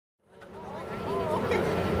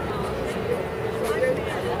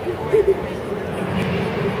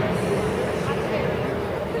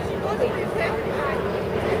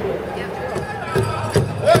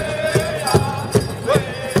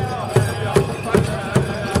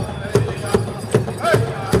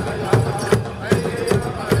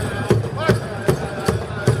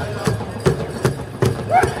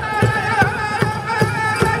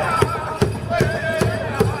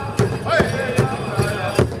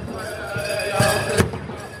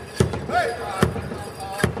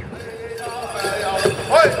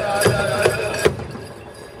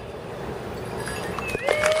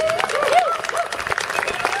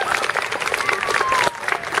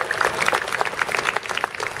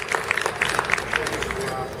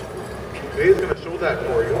Jay's going to show that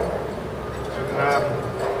for you.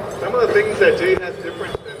 And some of the things that Jay has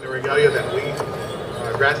different than the regalia that we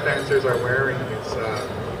grass dancers are wearing is,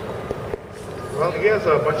 well, he has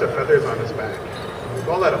a bunch of feathers on his back. We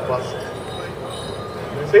call that a bust.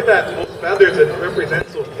 We say that those feathers, it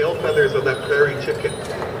represents those tail feathers of that prairie chicken.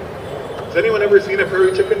 Has anyone ever seen a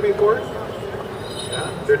prairie chicken before?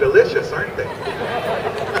 Yeah, they're delicious, aren't they?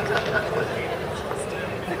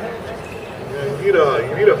 Yeah,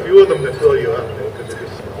 you need a few of them to fill you up, because they're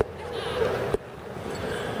just small.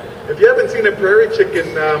 If you haven't seen a prairie chicken,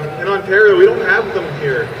 in Ontario, we don't have them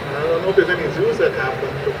here. I don't know if there's any zoos that have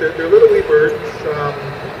them, but they're little wee birds.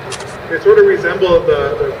 They sort of resemble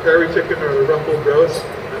the prairie chicken or the ruffled grouse.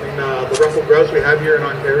 The ruffled grouse we have here in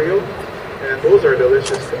Ontario, and those are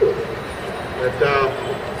delicious too. But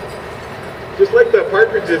just like the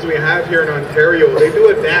partridges we have here in Ontario, they do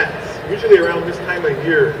a dance, usually around this time of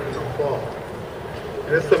year in the fall.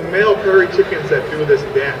 And it's the male prairie chickens that do this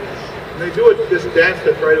dance. And they do this dance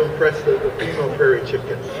to try to impress the female prairie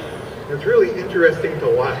chicken. And it's really interesting to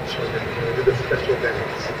watch when they do this special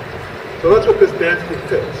dance. So that's what this dance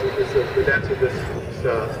depicts. It's the dance of these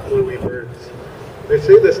little wee birds. They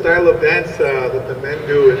say the style of dance that the men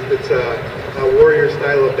do is it's a warrior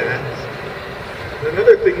style of dance. And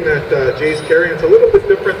another thing that Jay's carrying, it's a little bit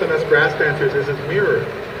different than us grass dancers, is his mirror.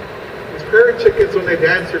 These prairie chickens, when they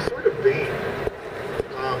dance, they're sort of vain.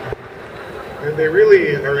 And they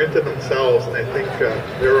really are into themselves, and I think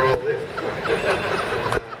they're all in.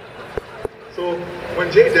 So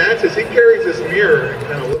when Jay dances, he carries this mirror and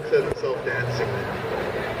kind of looks at himself dancing,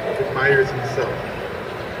 admires himself.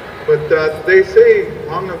 But they say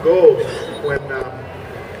long ago, when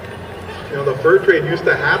the fur trade used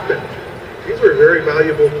to happen, these were very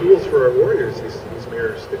valuable tools for our warriors, these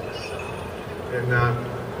mirror sticks. And not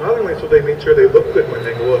only so they made sure they look good when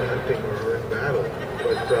they go out hunting or in battle,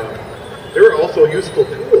 but they were also useful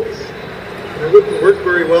tools. And it wouldn't work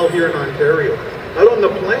very well here in Ontario. Out on the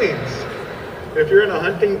plains, if you're in a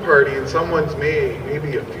hunting party and someone's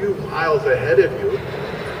maybe a few miles ahead of you,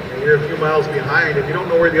 and you're a few miles behind, and you don't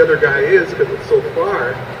know where the other guy is because it's so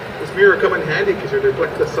far, this mirror come in handy because you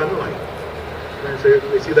reflect the sunlight. And they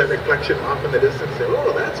see that reflection off in the distance and say,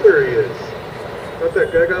 oh, that's where he is. Thought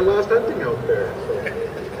that guy got lost hunting out there. So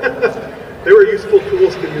they were useful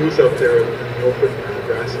tools to use out there in the open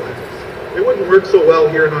grasslands. It wouldn't work so well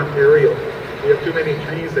here in Ontario. We have too many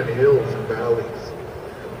trees and hills and valleys.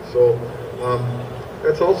 So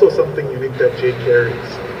that's also something unique that Jay carries.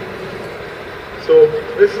 So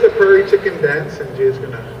this is a prairie chicken dance, and Jay's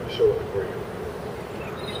going to show it for you.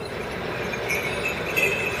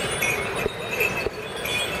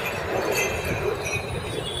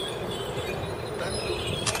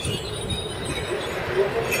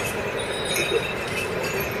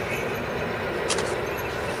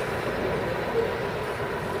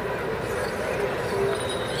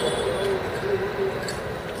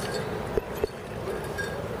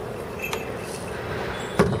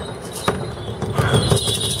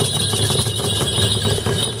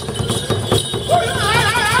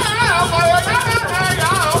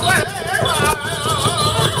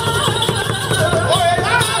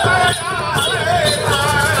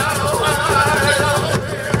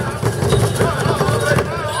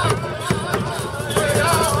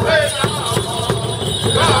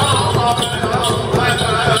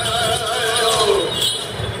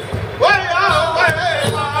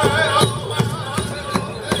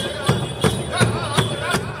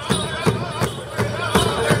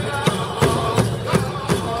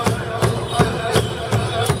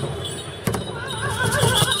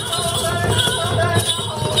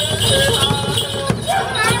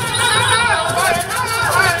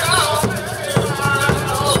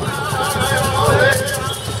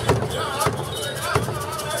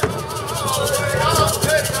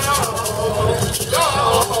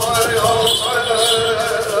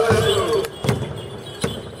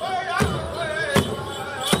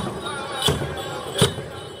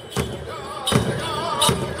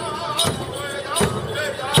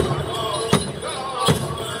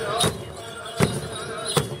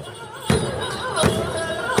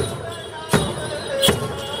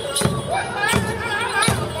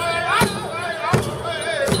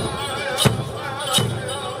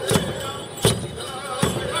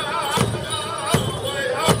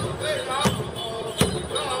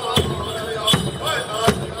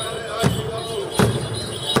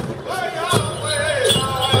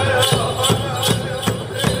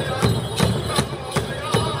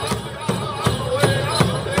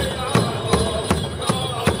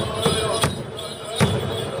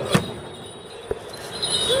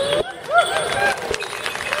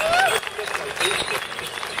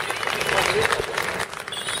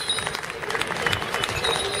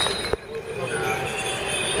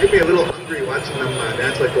 made me a little hungry watching them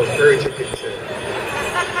dance like those prairie chickens.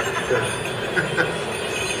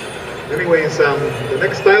 Anyways, the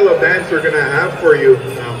next style of dance we're going to have for you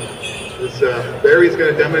is Barry's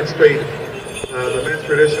going to demonstrate the men's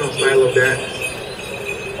traditional style of dance.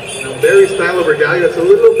 Now, Barry's style of regalia is a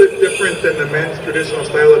little bit different than the men's traditional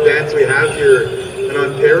style of dance we have here in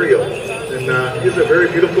Ontario. And he has a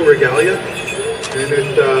very beautiful regalia, and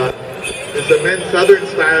it's the men's southern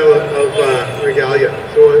style of regalia.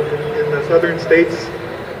 So in the southern states,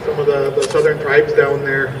 some of the southern tribes down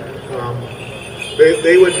there,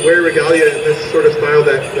 they would wear regalia in this sort of style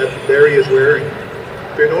that Barry is wearing.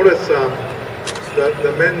 If you notice,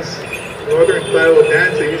 the men's northern style of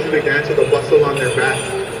dance, they usually dance with a bustle on their back.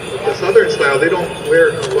 The southern style, they don't wear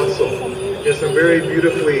a bustle. He has some very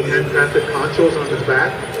beautifully handcrafted conchos on his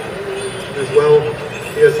back. As well,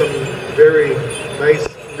 he has some very nice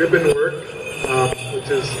ribbon work, which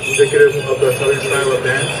is indicative of the southern style of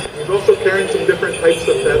dance. He's also carrying some different types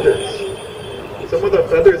of feathers. Some of the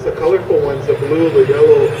feathers, the colorful ones, the blue, the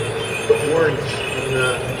yellow, the orange, and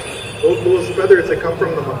those feathers, they come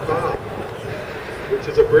from the macaw, which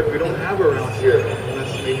is a bird we don't have around here,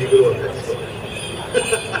 unless maybe you go to a pet store.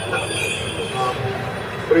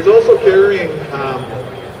 But he's also carrying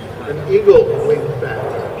an eagle wing fan.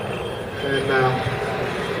 And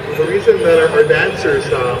the reason that our dancers,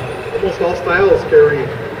 almost all styles carry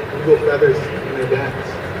eagle feathers in their dance.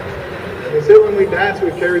 And they say when we dance,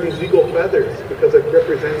 we carry these eagle feathers because it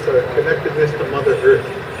represents our connectedness to Mother Earth.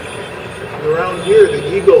 And around here,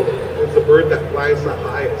 the eagle is the bird that flies the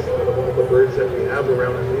highest out of all the birds that we have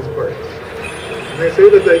around in these parts. And they say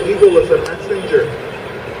that the eagle is a messenger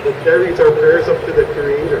that carries our prayers up to the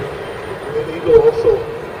Creator. And the eagle also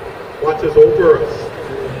watches over us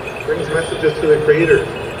and brings messages to the Creator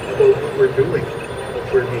about what we're doing,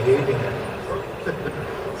 what we're behaving in.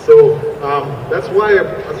 So that's why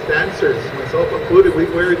us dancers, myself included, we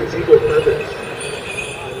wear these eagle feathers.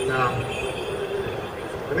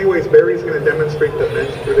 And anyways, Barry's going to demonstrate the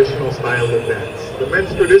men's traditional style of dance. The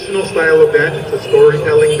men's traditional style of dance is a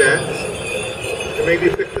storytelling dance. It may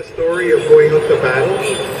depict the story of going out to battle.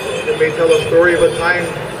 It may tell a story of a time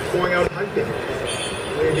going out hunting,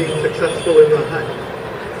 maybe being successful in the hunt.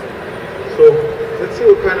 So let's see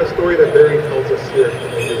what kind of story that Barry tells us here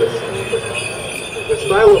into this song. The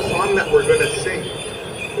style of song that we're going to sing,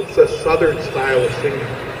 it's a southern style of singing.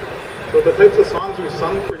 So the types of songs we've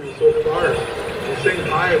sung for you so far, we sing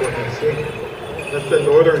high when we sing. That's the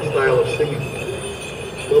northern style of singing.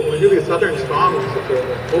 But when we do these southern songs, it's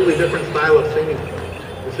a totally different style of singing.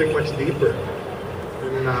 We sing much deeper.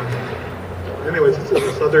 And anyways, this is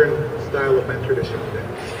a southern style of men's traditional dance.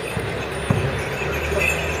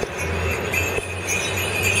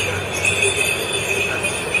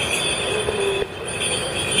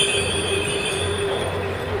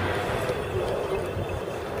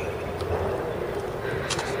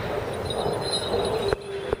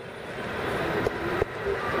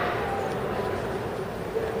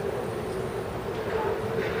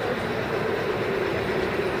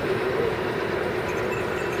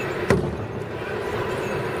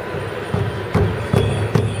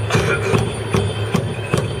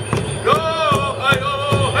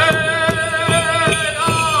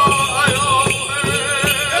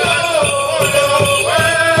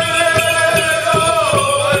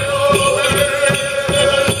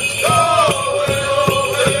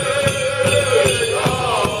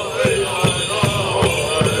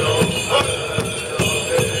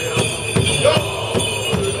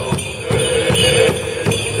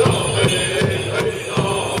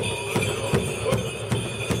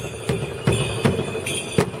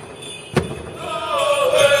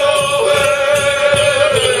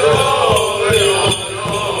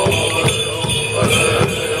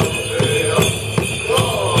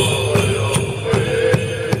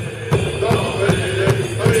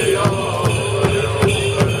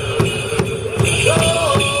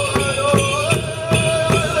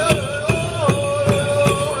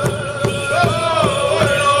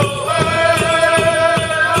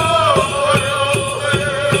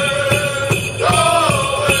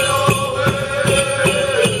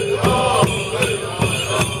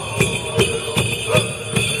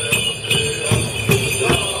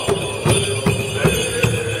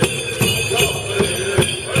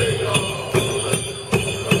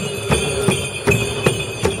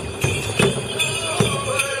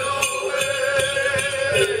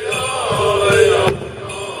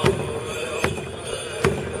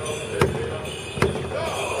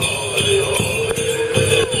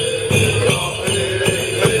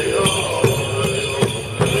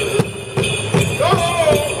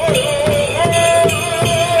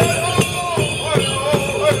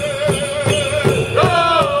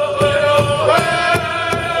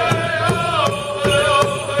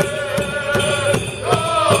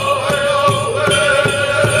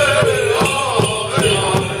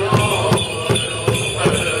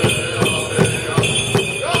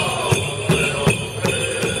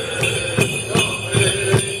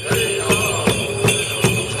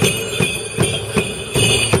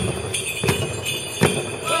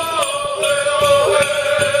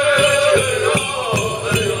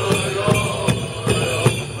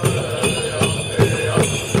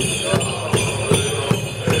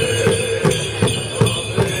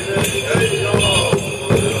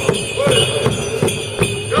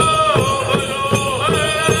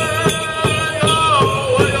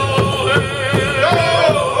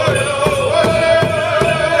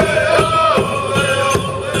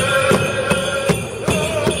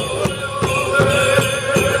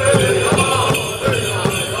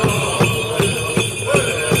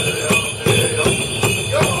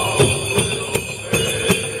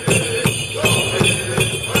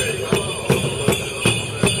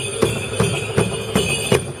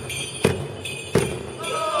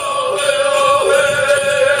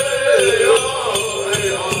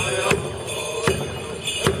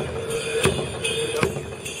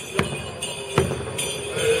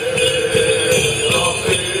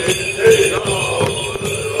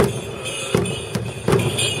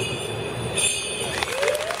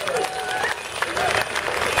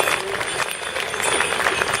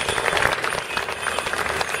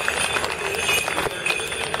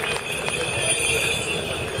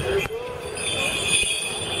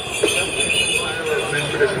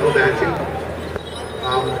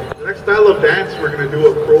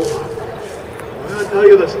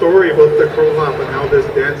 story about the crow hop and how this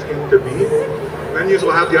dance came to be, venues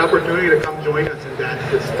will have the opportunity to come join us and dance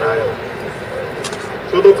this style.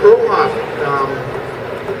 So the crow hop,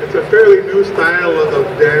 it's a fairly new style of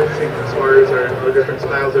dancing as far as our different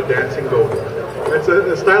styles of dancing go. It's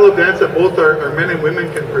a style of dance that both our men and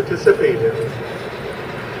women can participate in.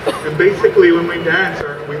 And basically when we dance,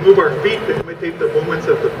 we move our feet to imitate the movements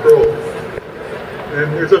of the crow.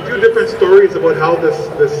 And there's a few different stories about how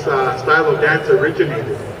this style of dance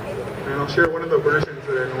originated. And I'll share one of the versions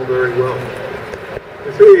that I know very well.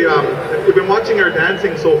 They say, if you've been watching our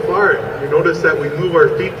dancing so far, you notice that we move our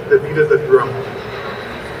feet to the beat of the drum.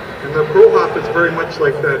 And the crow hop is very much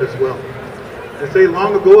like that as well. They say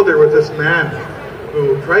long ago there was this man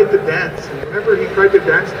who tried to dance, and whenever he tried to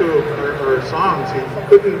dance to our songs, he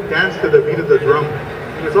couldn't dance to the beat of the drum.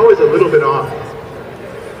 He was always a little bit off.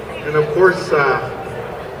 And of course, a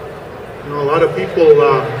lot of people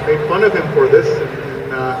made fun of him for this, and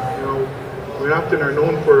we often are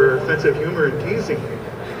known for a sense of humor and teasing.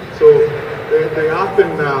 So they often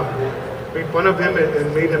made fun of him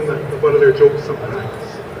and made him the butt of their jokes sometimes.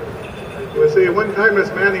 They would say, one time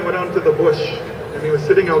this man, he went out into the bush, and he was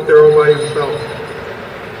sitting out there all by himself,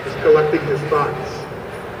 just collecting his thoughts.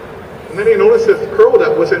 And then he noticed this crow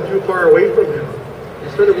that wasn't too far away from him. He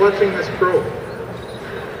started watching this crow.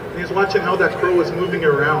 And he was watching how that crow was moving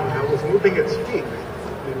around, how it was moving its feet.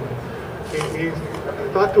 And he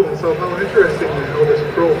thought to himself, how interesting how this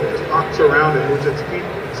crow just hops around and moves its feet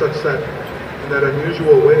in that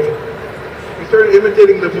unusual way. He started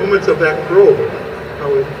imitating the movements of that crow, how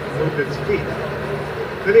it moved its feet.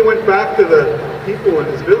 Then he went back to the people in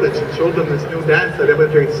his village and showed them this new dance that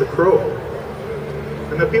imitates the crow.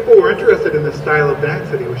 And the people were interested in this style of dance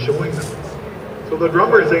that he was showing them. So the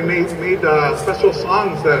drummers, they made special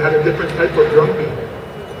songs that had a different type of drum beat.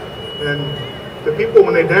 And the people,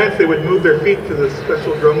 when they danced, they would move their feet to this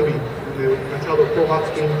special drum beat. And that's how the crow hop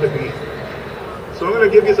came to be. So I'm going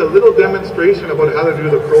to give you a little demonstration about how to do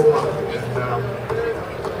the crow hop.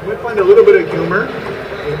 And you might find a little bit of humor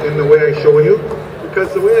in the way I show you,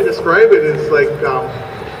 because the way I describe it is like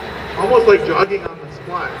almost like jogging on the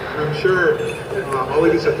spot. And I'm sure all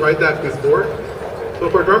of you have tried that before. So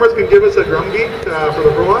if our drummers can give us a drum beat for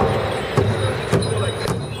the crow hop.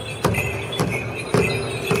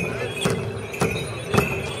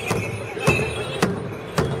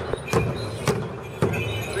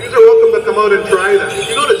 These are welcome to come out and try that. If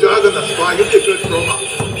you know to jog on the spot, you'll be a good crow hop.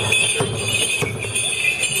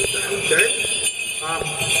 Okay?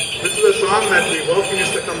 This is a song that we welcome you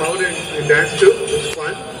to come out and dance to. It's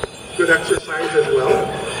fun. Good exercise as well.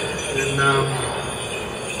 And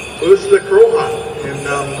so this is the crow hop. And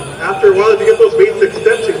after a while, if you get those basic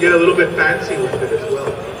steps, you can get a little bit fancy with it as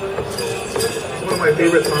well. It's one of my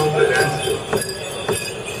favorite songs to dance to.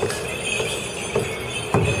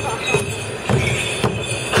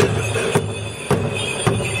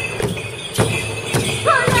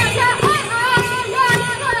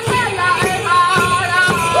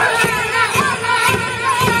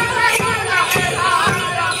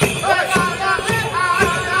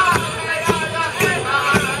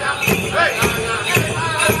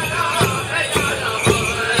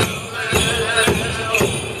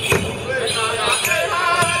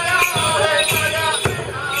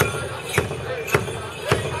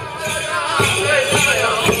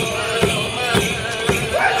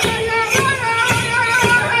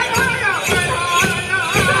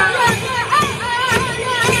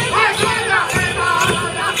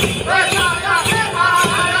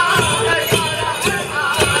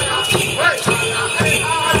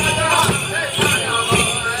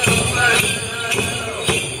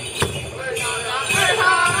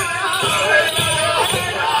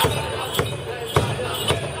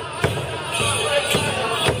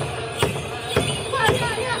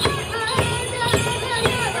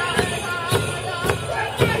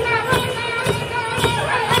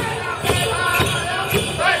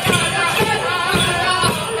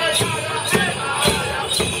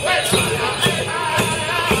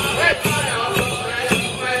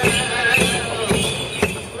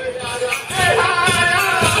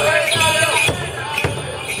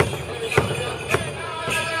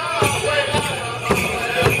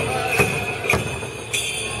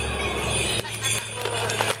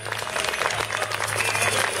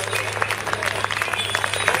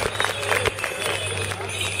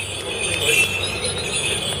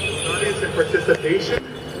 Participation.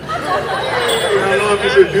 I don't know if you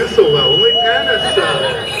should do so well. Only Anna's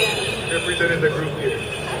represented the group here.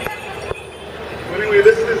 So anyway,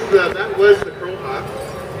 this is that was the crow hop.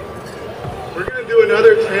 We're going to do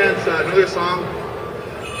another chance, another song,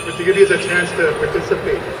 to give you a chance to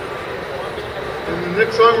participate. And the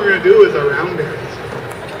next song we're going to do is a round dance.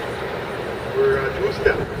 We're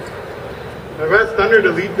two-step. I've asked Thunder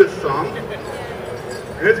to lead this song,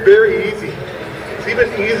 and it's very easy. It's even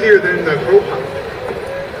easier than the crow pop.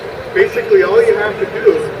 Basically, all you have to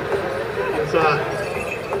do is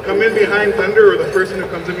come in behind Thunder, or the person who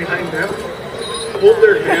comes in behind them, hold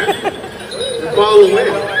their hand, and follow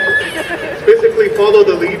in. It's basically follow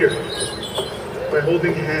the leader by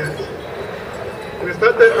holding hands. And it's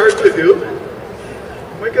not that hard to do.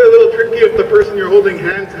 It might get a little tricky if the person you're holding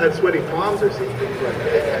hands has sweaty palms or something, but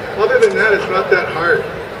other than that, it's not that hard.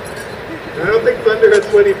 And I don't think Thunder has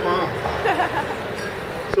sweaty palms.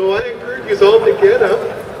 So I encourage you all to get up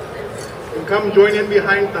and come join in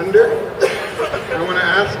behind Thunder. I want to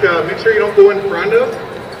ask, make sure you don't go in front of,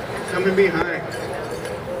 come in behind.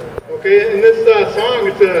 Okay, in this song,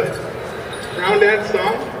 it's a round dance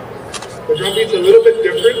song. The drum beat's a little bit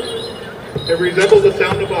different. It resembles the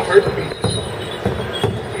sound of a heartbeat.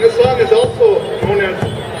 And this song is also known as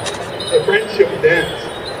the friendship dance.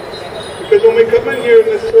 Because when we come in here in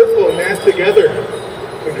this circle and dance together,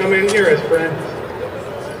 we come in here as friends.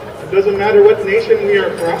 It doesn't matter what nation we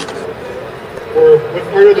are from, or what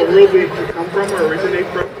part of the world we come from or originate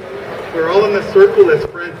from. We're all in this circle as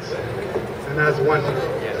friends and as one.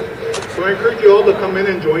 So I encourage you all to come in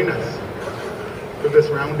and join us for this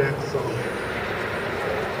round dance song.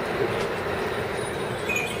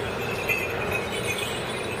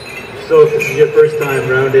 So if this is your first time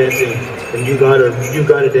round dancing, then you gotta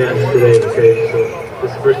dance today, okay? So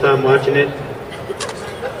this is the first time watching it.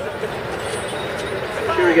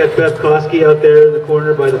 Sure, we got Bev Koski out there in the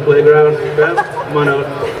corner by the playground. Bev, come on out.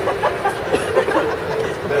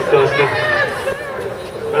 Bev Koski.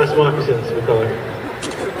 Fast moccasins, we call her.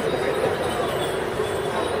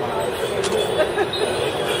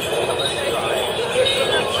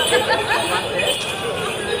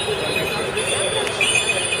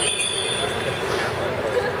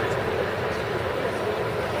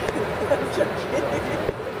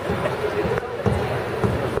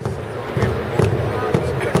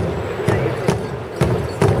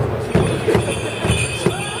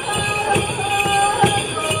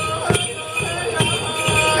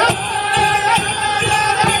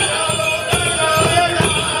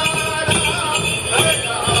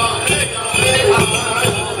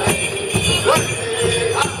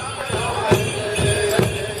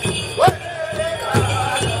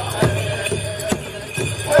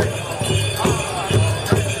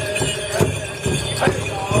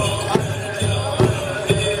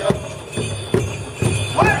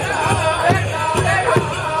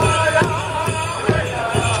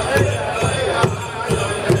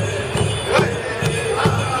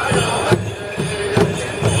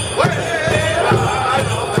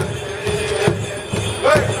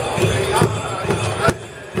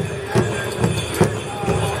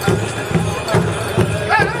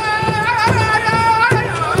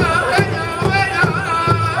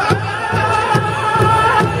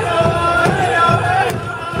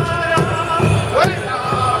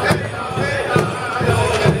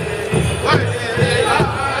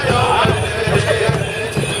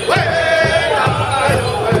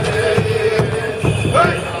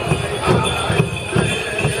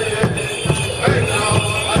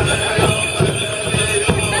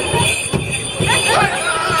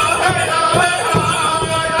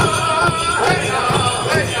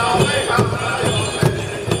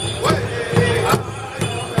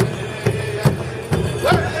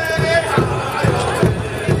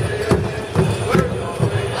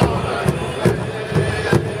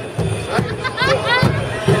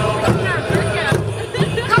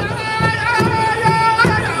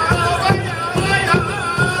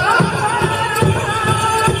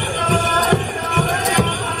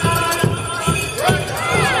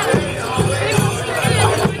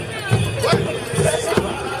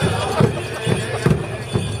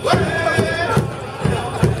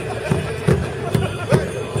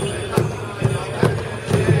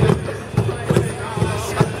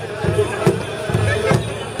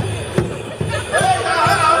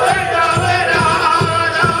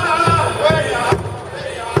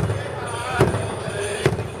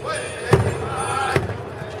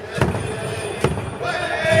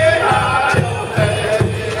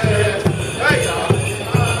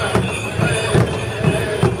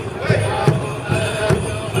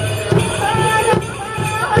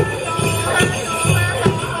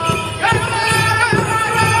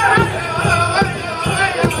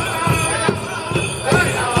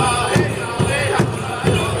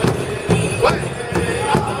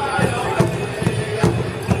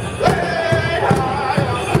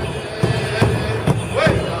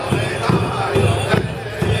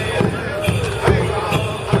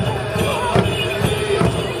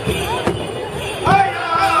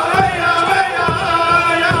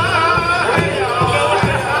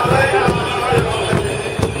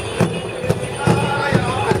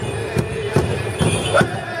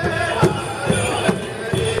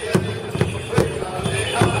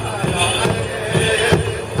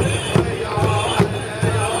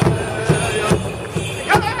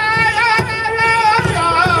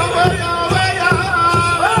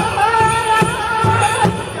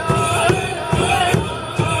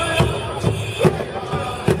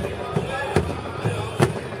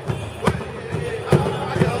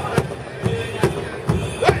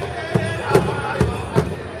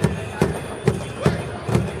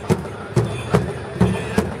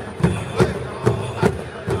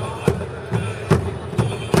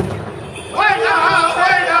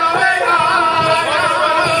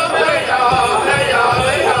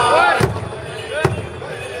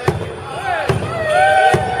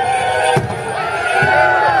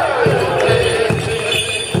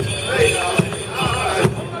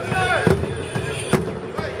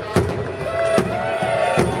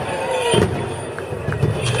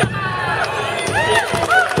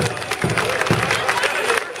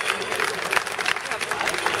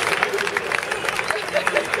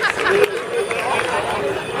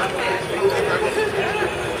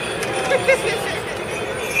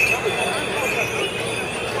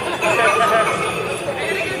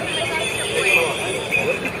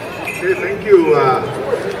 Okay, thank you.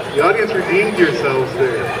 The audience redeemed yourselves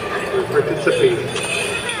there for participating.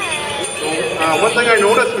 So, one thing I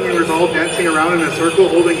noticed when we were all dancing around in a circle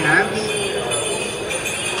holding hands,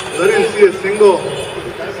 I didn't see a single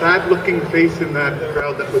sad-looking face in that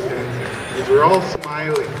crowd that was dancing. They were all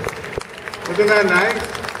smiling. Wasn't that nice?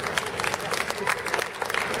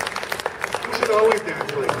 We should always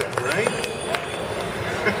dance like that, right?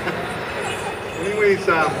 Anyways,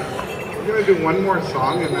 we're going to do one more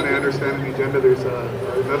song, and then I understand in the agenda there's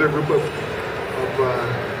another group of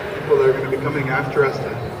people that are going to be coming after us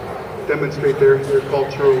to demonstrate their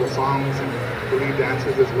cultural songs and believe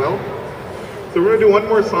dances as well. So we're going to do one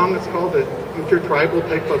more song. It's called the intertribal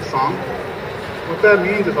type of song. What that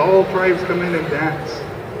means is all tribes come in and dance.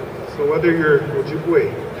 So whether you're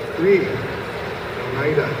Ojibwe, Cree,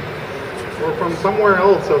 Oneida, or from somewhere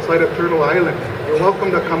else outside of Turtle Island, you're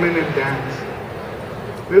welcome to come in and dance.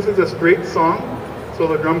 This is a straight song, so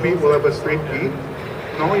the drum beat will have a straight beat.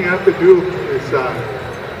 And all you have to do is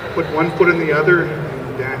put one foot in the other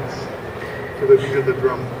and dance to the beat of the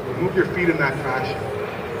drum. Move your feet in that fashion.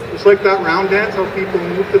 Just like that round dance, how people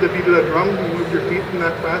move to the beat of the drum, you move your feet in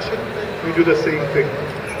that fashion, we do the same thing.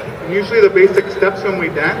 And usually the basic steps when we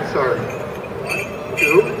dance are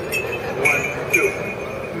 2, 1,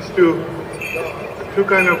 2. Just do 2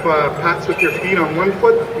 kind of pats with your feet on one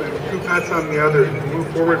foot and 2 pats on the other. And move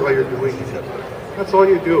forward while you're doing it. That's all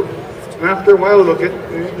you do. And after a while,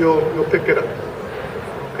 you'll pick it up.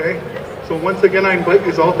 Okay? So once again, I invite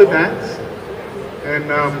you all to dance.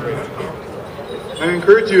 And I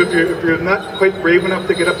encourage you, if you're not quite brave enough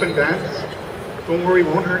to get up and dance, don't worry, it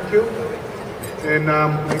won't hurt you. And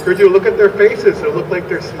I encourage you to look at their faces. They'll look like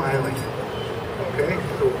they're smiling. Okay?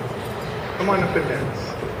 So come on up and dance.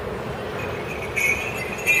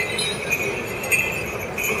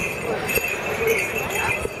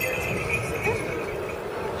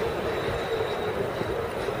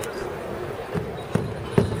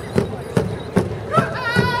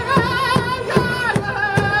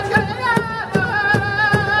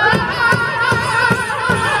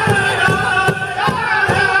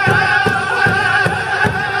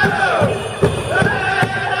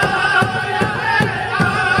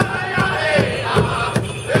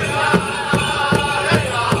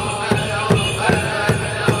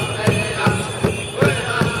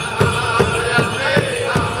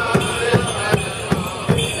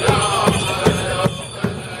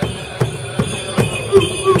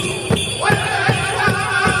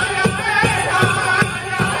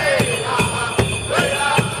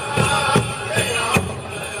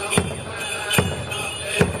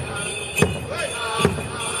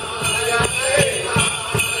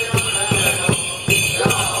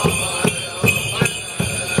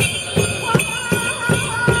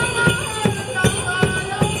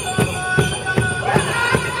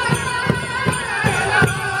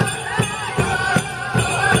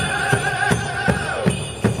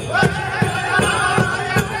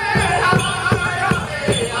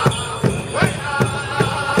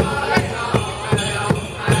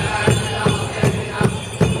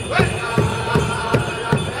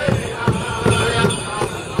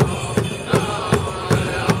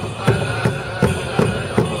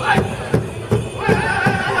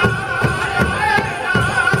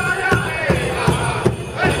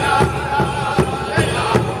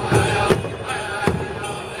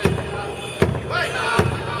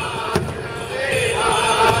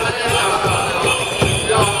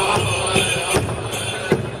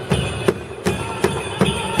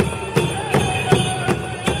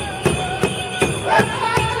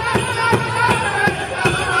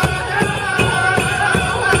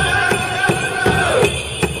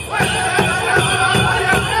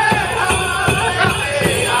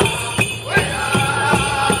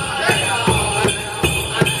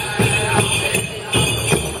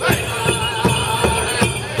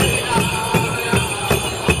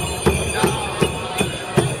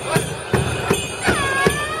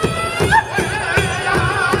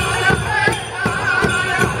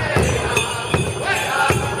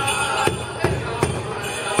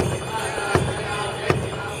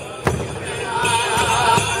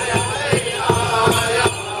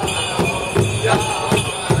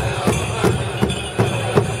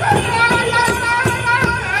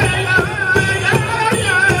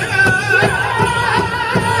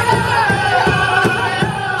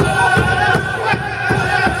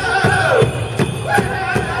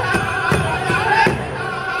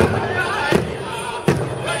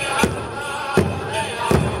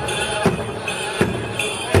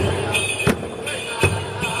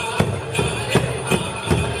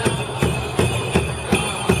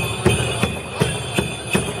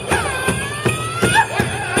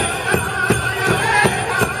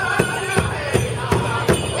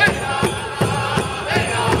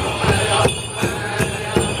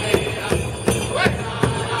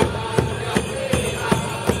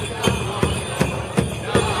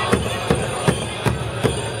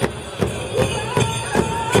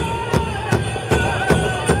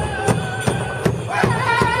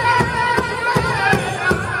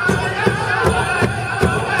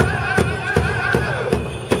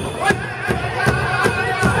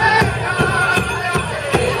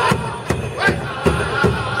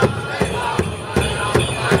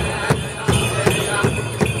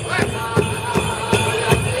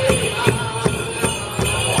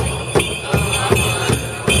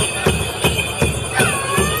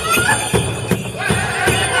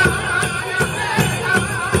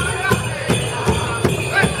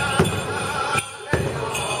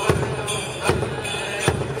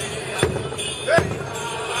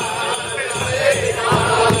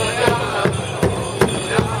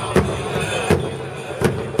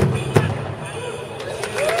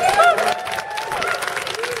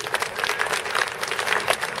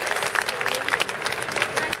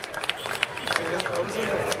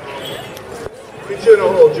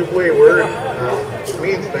 Ojibwe word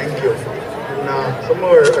means thank you. And some of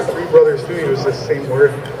our three brothers do use this same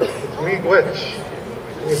word. It's miigwech.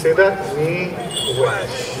 Can you say that?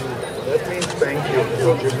 Miigwech. That means thank you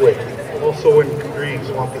in Ojibwe. Also in Cree,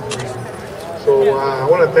 Swampy Cree. So I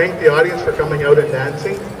want to thank the audience for coming out and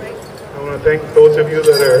dancing. I want to thank those of you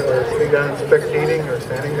that are sitting down and spectating or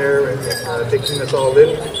standing there and taking this all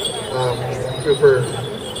in. Thank you for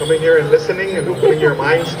coming here and listening and opening your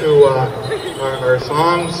minds to our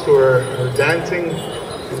songs, to our dancing,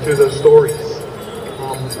 and to the stories. I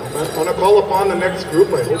want to call upon the next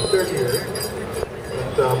group. I hope they're here.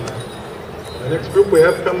 But, the next group we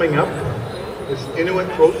have coming up is Inuit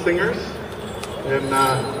throat singers. And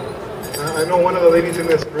I know one of the ladies in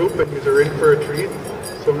this group, and these are in for a treat.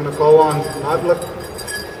 So I'm going to call on Naulaq,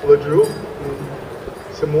 LeDrew, and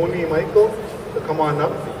Simeonee Michael to come on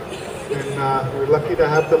up. And we're lucky to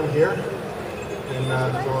have them here. And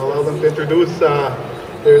so I'll allow them to introduce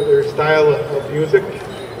their style of music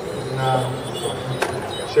and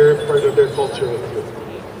share part of their culture with you.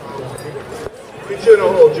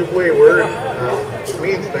 Ojibwe word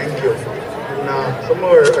means thank you. And some of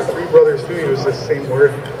our three brothers do use this same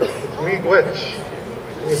word. It's miigwech.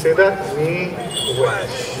 Can you say that?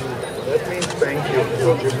 Miigwech. That means thank you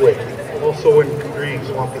in Ojibwe. Also in Cree,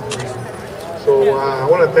 Swampy Cree. So I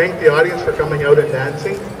want to thank the audience for coming out and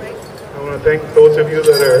dancing. I want to thank those of you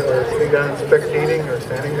that are sitting down and spectating or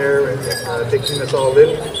standing there and taking this all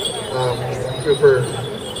in. Thank you for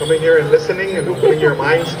coming here and listening and opening your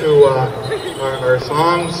minds to our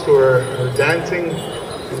songs, to our dancing,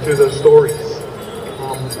 and to the stories. I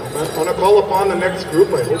want to call upon the next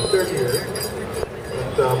group. I hope they're here.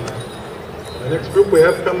 But, the next group we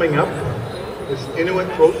have coming up is Inuit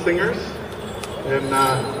throat singers. And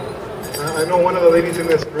I know one of the ladies in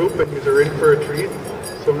this group, and these are in for a treat.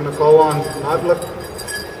 So I'm going to call on Naulaq,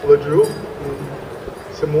 LeDrew, and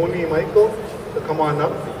Simeonee Michael to come on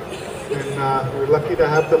up. And we're lucky to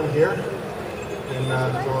have them here. And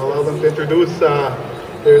so I'll allow them to introduce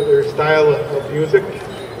their style of music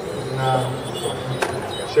and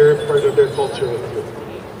share part of their culture with you.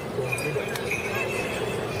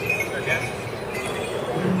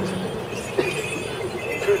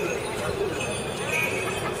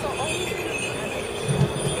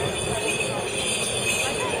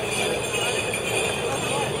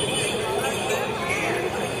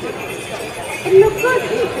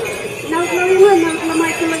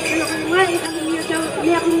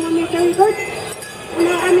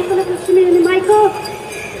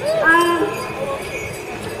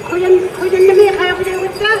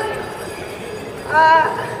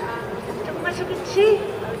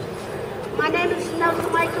 My name is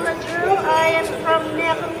LeDrew. I am from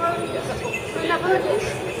Naulaq.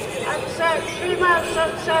 I'm 3 miles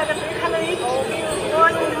outside of Inuit. We were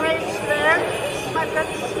born and raised there. My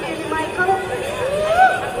brother is Michael.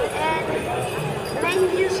 And men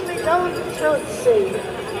usually don't throat sing,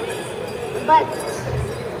 but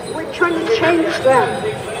we're trying to change that.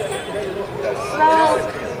 So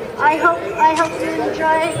I hope you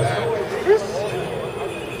enjoy this.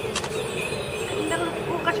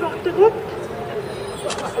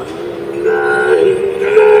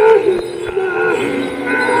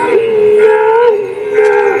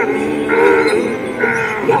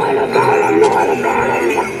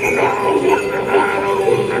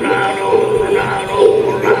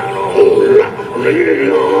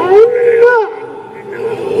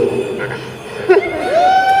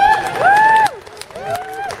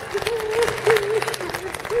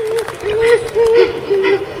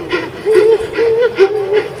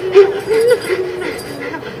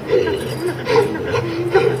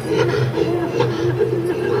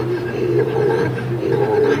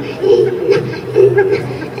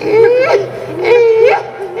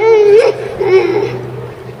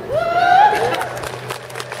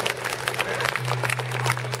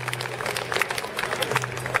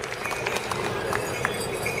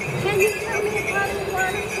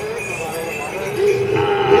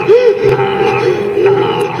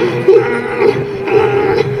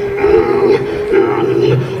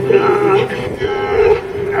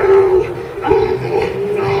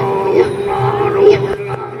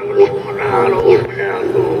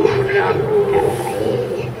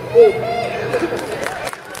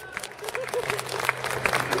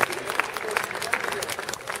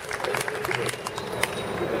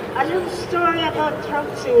 A little story about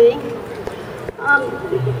throat singing.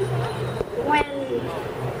 When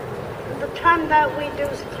the time that we do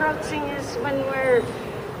throat singing is when we're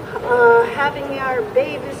having our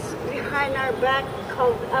babies behind our back,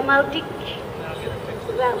 called amautik,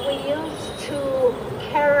 that we use to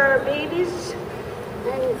carry our babies.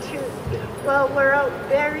 And while we're out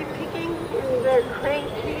berry picking and they're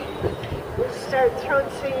cranky, we start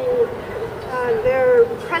throat singing. They're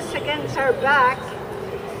pressed against our back,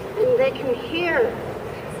 and they can hear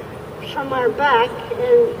from our back, and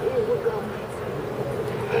it will go.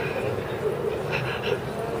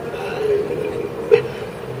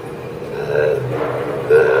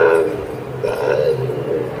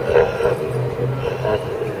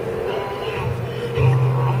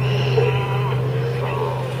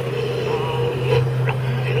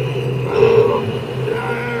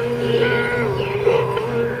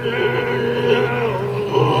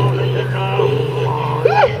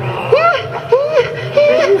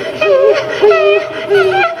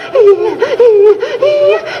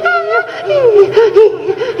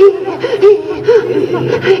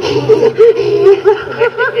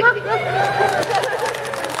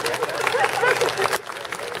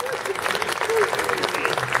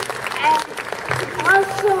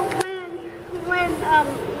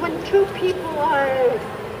 When two people are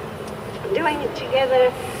doing it together,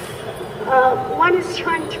 one is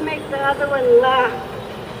trying to make the other one laugh.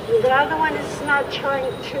 The other one is not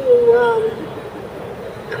trying to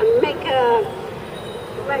make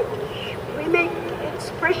we make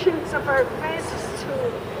expressions of our faces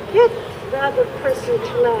to get the other person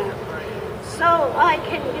to laugh. So I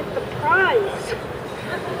can get the prize.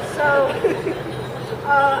 So,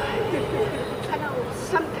 I know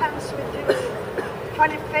sometimes we do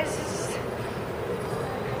funny faces.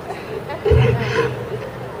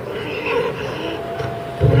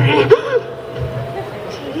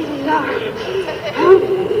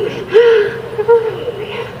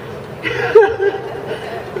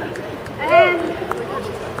 And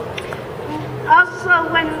also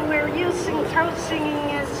when we're using throat singing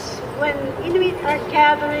is when Inuit are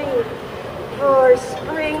gathering for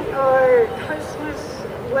spring or Christmas.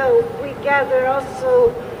 Well, we gather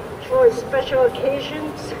also for special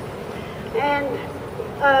occasions. And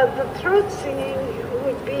the throat singing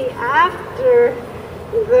would be after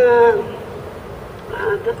the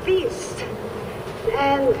feast.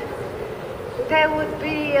 And there would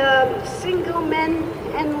be single men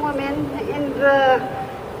and women in the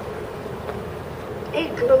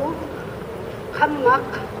igloo, HiMY,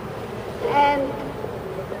 and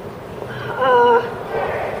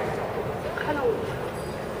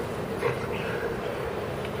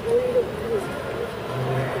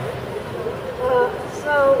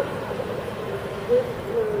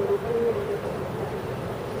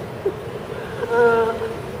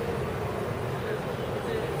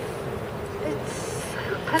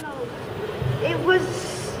it was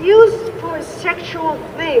used for a sexual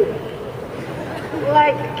thing,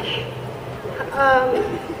 like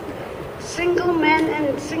single men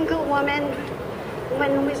and single women.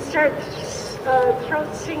 When we start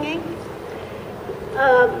throat singing,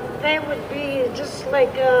 they would be just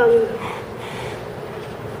like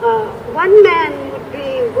one man would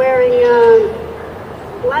be wearing a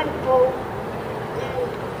blindfold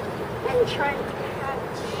and trying to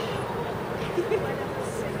catch whatever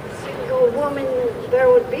single woman there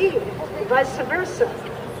would be, vice versa.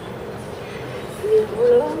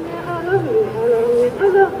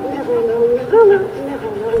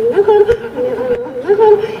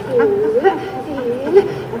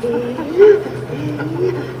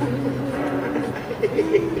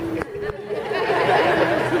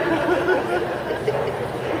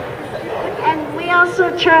 And we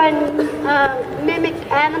also try and mimic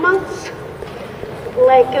animals,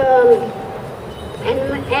 like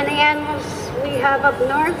any animals we have up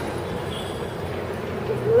north.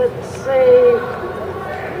 Let's say,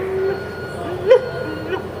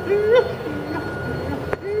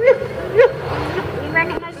 you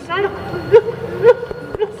recognize that?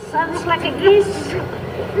 Sounds like a geese.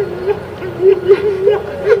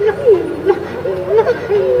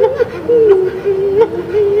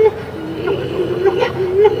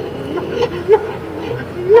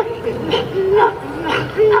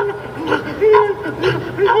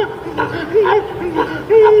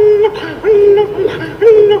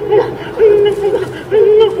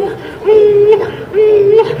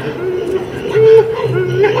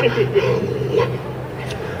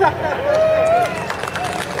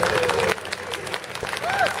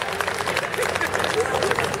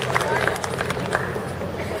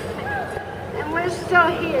 And we're still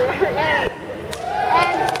here,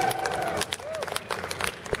 and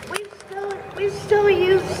we still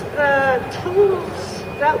use the tools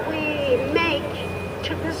that we make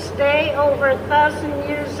to this day over 1,000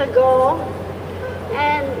 years ago,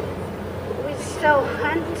 and we still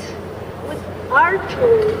hunt with our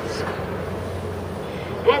tools,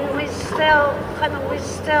 and we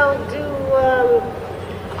still do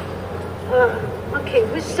Okay,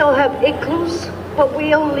 we still have igloos, but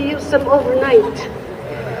we only use them overnight.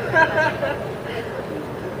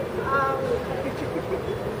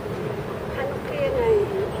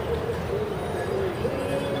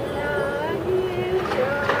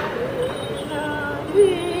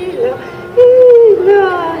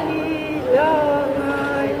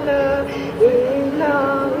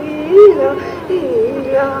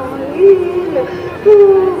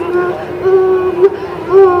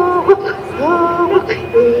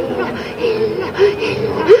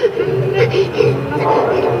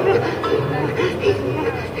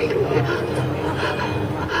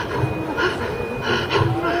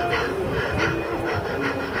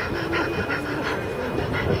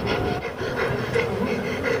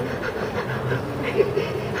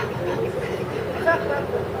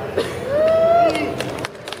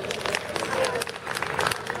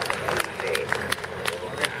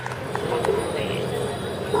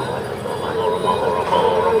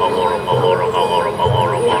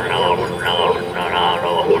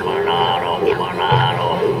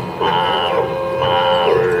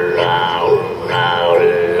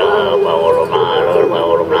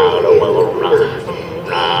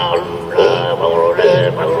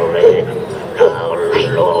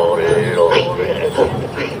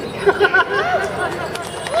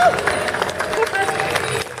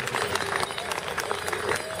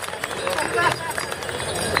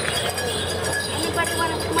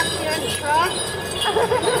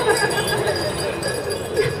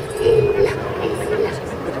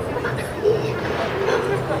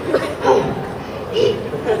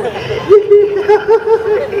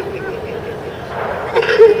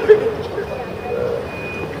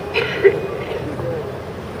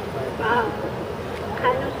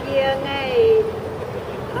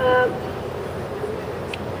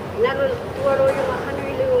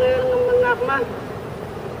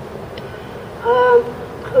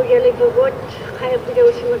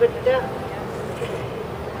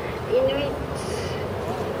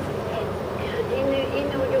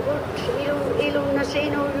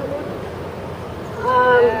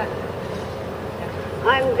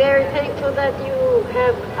 I'm very thankful that you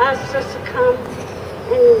have asked us to come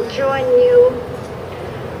and join you.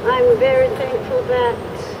 I'm very thankful that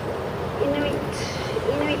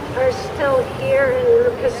Inuit are still here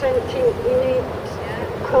and representing Inuit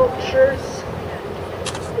cultures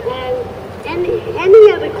and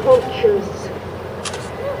any other cultures.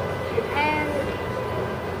 And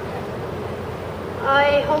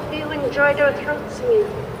I hope you enjoyed our throat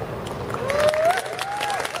singing.